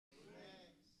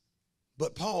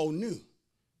But Paul knew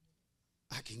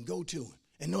I can go to him.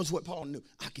 And notice what Paul knew.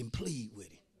 I can plead with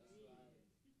him.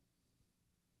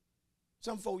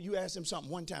 Some folk, you ask them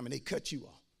something one time and they cut you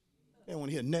off. They don't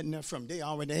want to hear nothing else from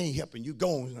them. They ain't helping you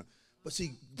going. But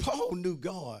see, Paul knew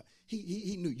God.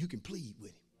 He knew you can plead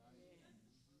with him.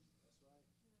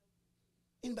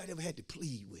 Anybody ever had to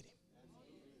plead with him?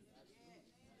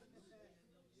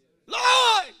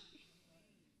 Lord,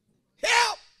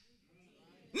 help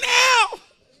now.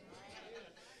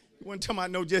 You want to tell me I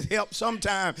know just help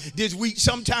sometime this week,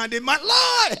 sometime this month.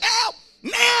 Lord, help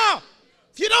now.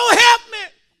 If you don't help me.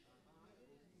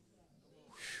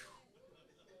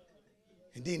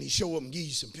 And then he show up and give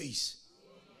you some peace.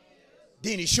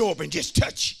 Then he show up and just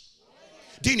touch you.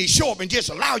 Then he show up and just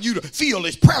allow you to feel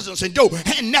his presence, and though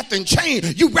and nothing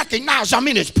changed, you recognize I'm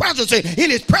in his presence, and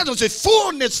in his presence is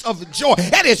fullness of joy.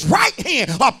 At his right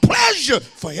hand are pleasure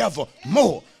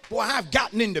forevermore. Boy, I've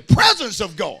gotten in the presence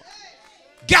of God.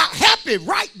 Got happy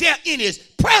right there in his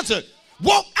presence.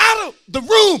 Walked out of the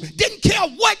room, didn't care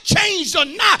what changed or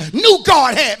not. Knew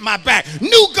God had my back.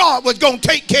 Knew God was going to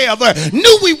take care of her.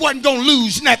 Knew we wasn't going to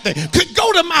lose nothing. Could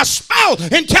go to my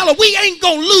spouse and tell her we ain't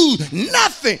going to lose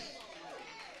nothing.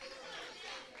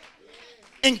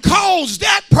 And cause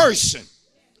that person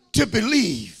to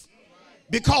believe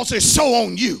because it's so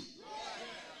on you.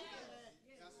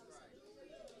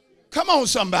 Come on,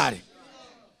 somebody.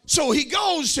 So he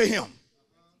goes to him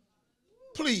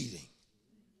pleading.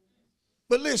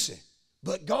 But listen,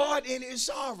 but God in his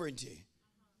sovereignty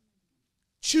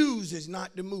chooses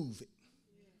not to move it.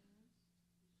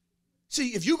 See,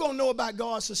 if you're going to know about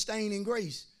God's sustaining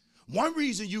grace, one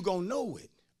reason you're going to know it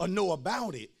or know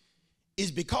about it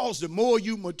is because the more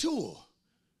you mature,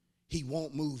 he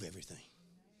won't move everything.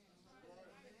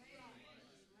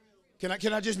 Can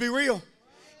I just be real?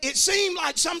 It seems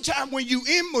like sometimes when you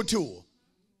immature,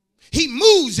 he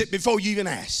moves it before you even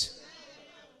ask.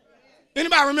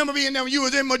 Anybody remember being there when you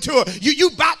was immature? You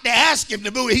about to ask him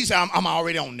to move it. He said, I'm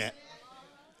already on that.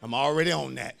 I'm already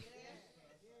on that.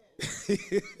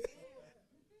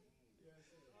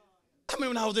 I mean,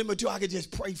 when I was immature, I could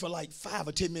just pray for like 5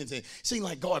 or 10 minutes and it seemed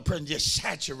like God's presence just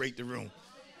saturate the room.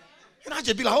 And I'd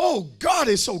just be like, oh, God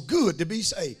is so good to be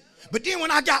saved. But then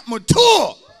when I got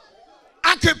mature,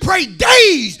 I could pray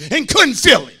days and couldn't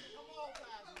feel him.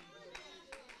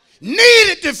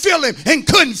 Needed to feel him and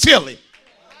couldn't feel him.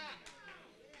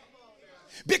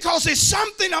 Because it's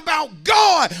something about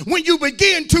God when you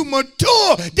begin to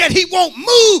mature that he won't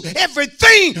move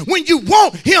everything when you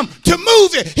want him to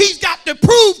move it. He's got to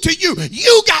prove to you.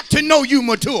 You got to know you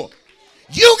mature.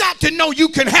 You got to know you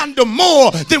can handle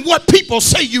more than what people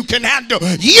say you can handle.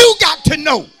 You got to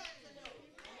know.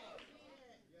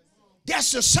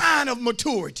 That's a sign of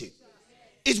maturity.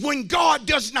 Is when God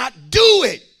does not do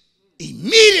it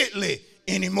immediately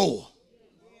anymore.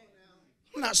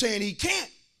 I'm not saying he can't.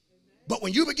 But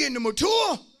when you begin to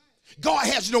mature, God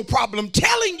has no problem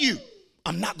telling you,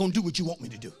 I'm not going to do what you want me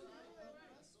to do.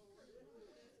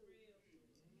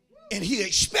 And he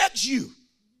expects you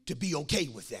to be okay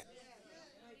with that.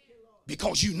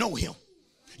 Because you know him.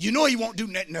 You know he won't do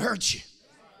nothing to hurt you.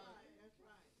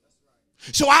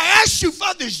 So I asked you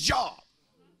for this job,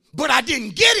 but I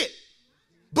didn't get it.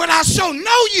 But I so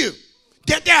know you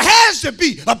that there has to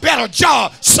be a better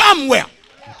job somewhere.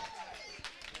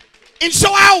 And so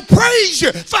I'll praise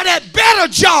you for that better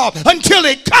job until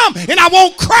it comes. And I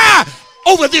won't cry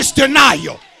over this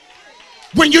denial.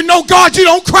 When you know God, you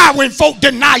don't cry when folk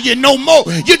deny you no more.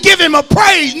 You give him a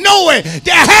praise knowing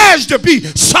there has to be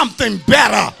something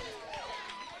better.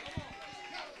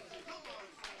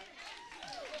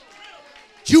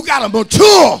 You got to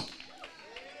mature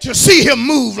to see him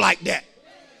move like that.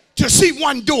 To see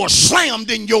one door slammed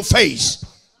in your face.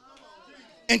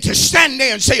 And to stand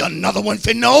there and say another one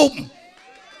finna open.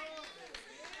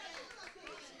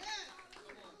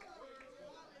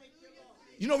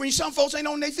 You know when some folks ain't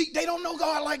on their feet, they don't know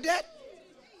God like that.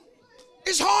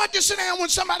 It's hard to sit down when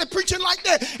somebody preaching like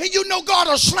that and you know God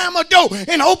will slam a door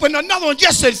and open another one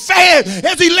just as fast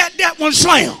as he let that one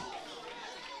slam.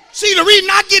 See, the reason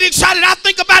I get excited, I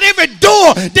think about every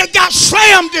door that got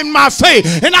slammed in my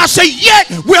face. And I say, yet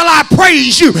will I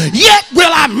praise you. Yet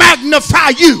will I magnify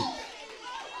you.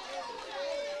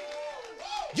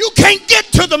 You can't get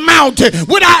to the mountain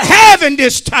without having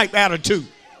this type attitude.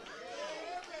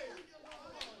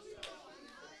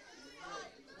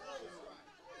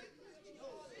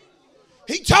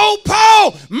 He told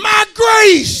Paul, my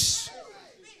grace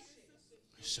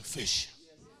is sufficient.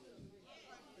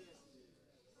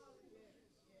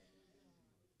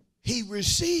 He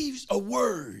receives a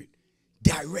word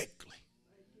directly.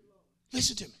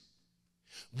 Listen to me.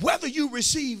 Whether you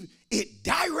receive it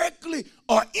directly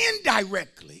or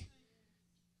indirectly,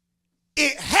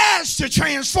 it has to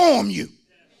transform you.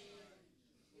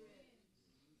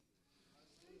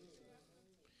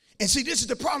 And see, this is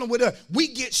the problem with us. We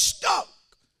get stuck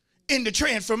in the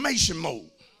transformation mode.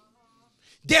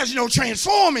 There's no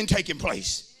transforming taking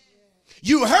place.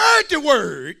 You heard the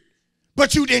word,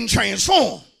 but you didn't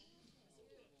transform.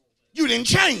 You didn't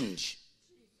change.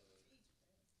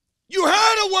 You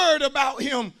heard a word about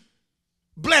him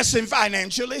blessing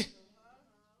financially,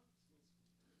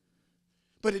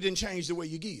 but it didn't change the way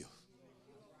you give.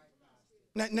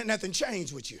 Nothing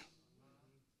changed with you.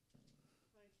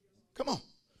 Come on.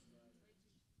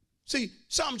 See,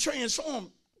 something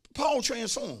transformed. Paul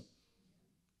transformed.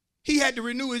 He had to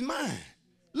renew his mind.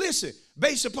 Listen,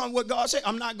 based upon what God said,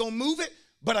 I'm not going to move it,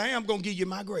 but I am going to give you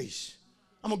my grace.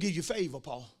 I'm going to give you favor,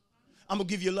 Paul. I'm going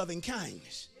to give you loving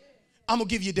kindness. I'm going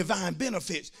to give you divine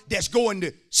benefits that's going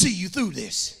to see you through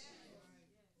this.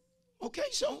 Okay,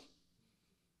 so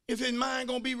if his mind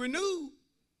going to be renewed,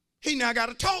 he now got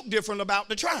to talk different about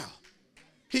the trial.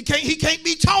 He can't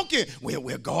be talking, well,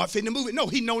 God finna move it. No,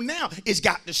 he know now it's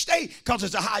got to stay because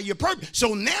it's a higher purpose.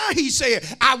 So now he said,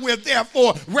 I will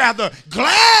therefore rather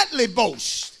gladly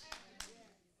boast.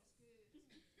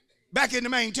 Back in the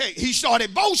main text, he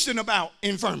started boasting about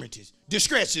infirmities,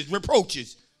 distresses,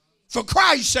 reproaches for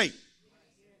Christ's sake.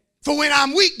 For when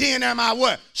I'm weak, then am I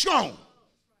what? Strong.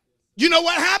 You know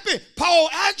what happened? Paul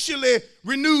actually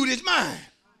renewed his mind.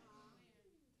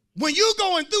 When you're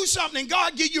going through something,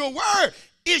 God give you a word,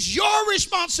 it's your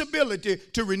responsibility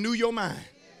to renew your mind.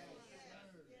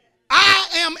 I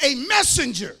am a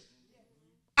messenger.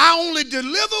 I only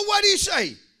deliver what he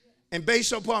say. And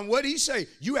based upon what he say,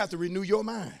 you have to renew your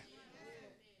mind.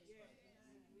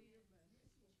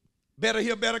 Better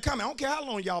hear, better come. I don't care how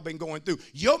long y'all been going through.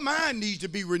 Your mind needs to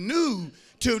be renewed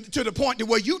to the point to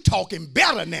where you talking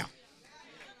better now.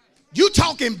 You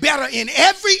talking better in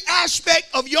every aspect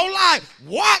of your life.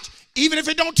 Watch. Even if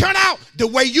it don't turn out the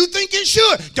way you think it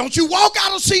should, don't you walk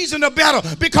out of season of better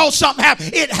because something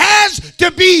happened. It has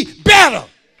to be better.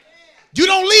 You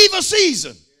don't leave a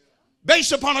season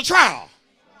based upon a trial.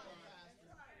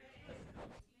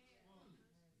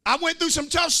 I went through some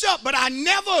tough stuff, but I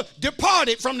never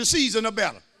departed from the season of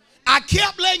better. I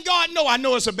kept letting God know I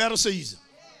know it's a better season.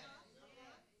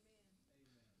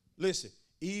 Listen,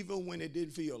 even when it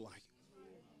didn't feel like it.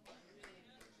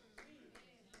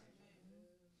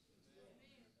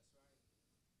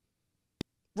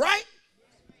 Right?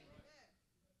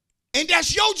 And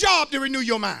that's your job to renew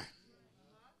your mind.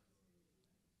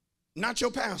 Not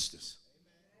your pastors.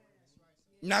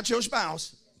 Not your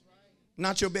spouse.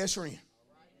 Not your best friend.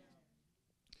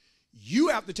 You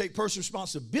have to take personal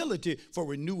responsibility for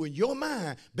renewing your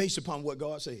mind based upon what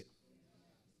God said.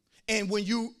 And when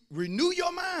you renew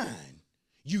your mind,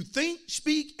 you think,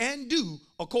 speak, and do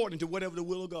according to whatever the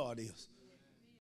will of God is.